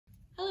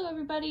Hello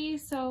everybody!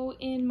 So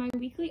in my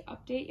weekly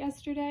update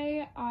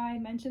yesterday, I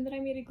mentioned that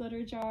I made a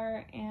glitter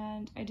jar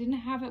and I didn't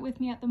have it with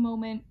me at the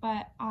moment,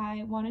 but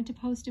I wanted to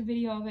post a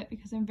video of it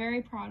because I'm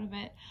very proud of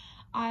it.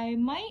 I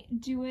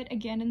might do it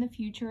again in the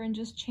future and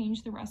just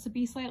change the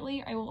recipe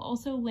slightly. I will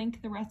also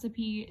link the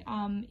recipe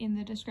in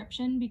the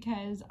description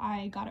because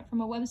I got it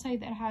from a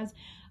website that has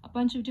a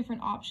bunch of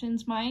different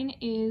options. Mine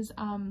is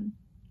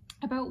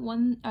about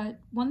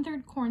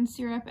one-third corn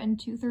syrup and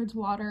 2/3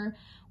 water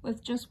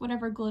with just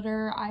whatever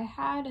glitter I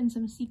had and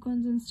some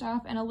sequins and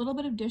stuff and a little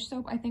bit of dish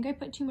soap. I think I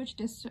put too much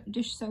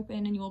dish soap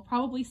in and you will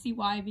probably see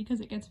why because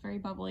it gets very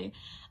bubbly.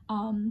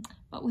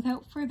 But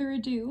without further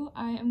ado,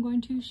 I am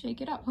going to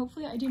shake it up.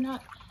 Hopefully I do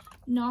not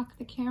knock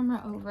the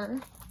camera over.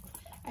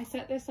 I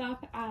set this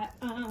up at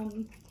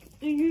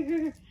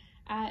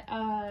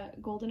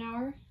golden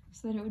hour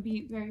so that it would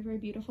be very, very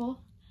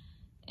beautiful,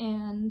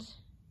 and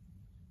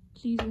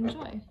please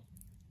enjoy.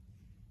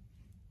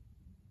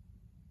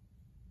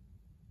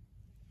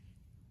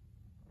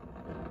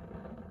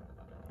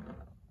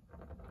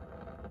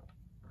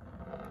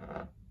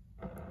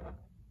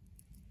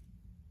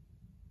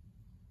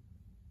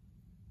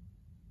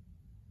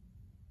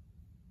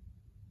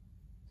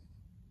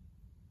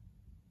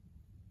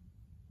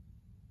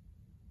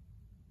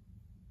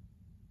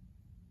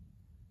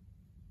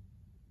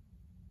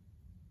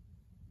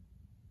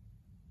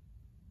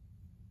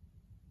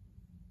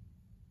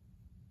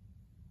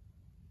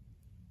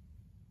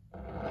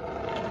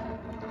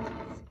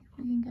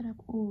 We can get up.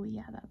 Oh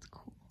yeah, that's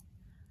cool.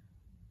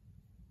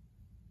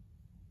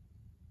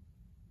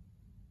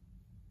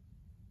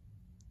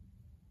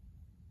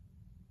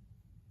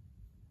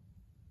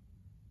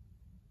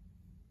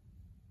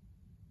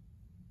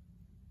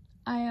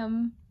 I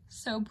am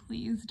so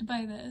pleased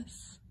by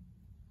this.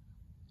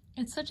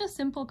 It's such a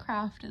simple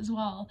craft as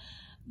well.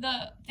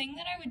 The thing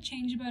that I would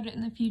change about it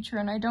in the future,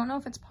 and I don't know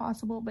if it's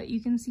possible, but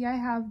you can see I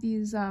have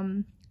these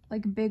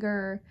like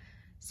bigger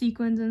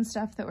sequins and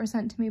stuff that were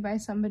sent to me by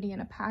somebody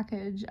in a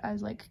package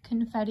as like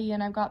confetti,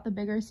 and I've got the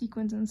bigger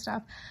sequins and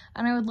stuff,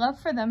 and I would love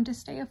for them to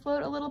stay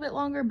afloat a little bit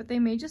longer, but they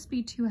may just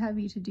be too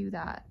heavy to do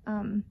that.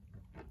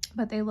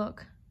 But they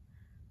look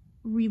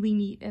really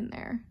neat in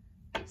there.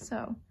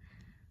 So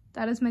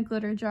that is my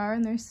glitter jar,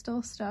 and there's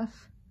still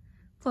stuff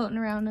floating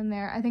around in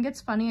there. I think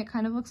it's funny, it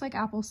kind of looks like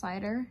apple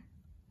cider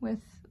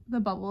with the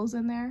bubbles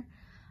in there.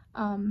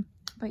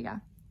 But yeah,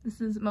 this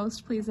is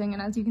most pleasing,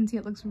 and as you can see,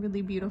 it looks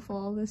really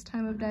beautiful this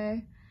time of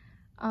day.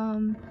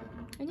 And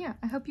yeah,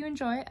 I hope you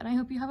enjoy, and I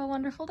hope you have a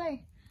wonderful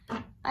day.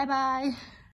 Bye bye!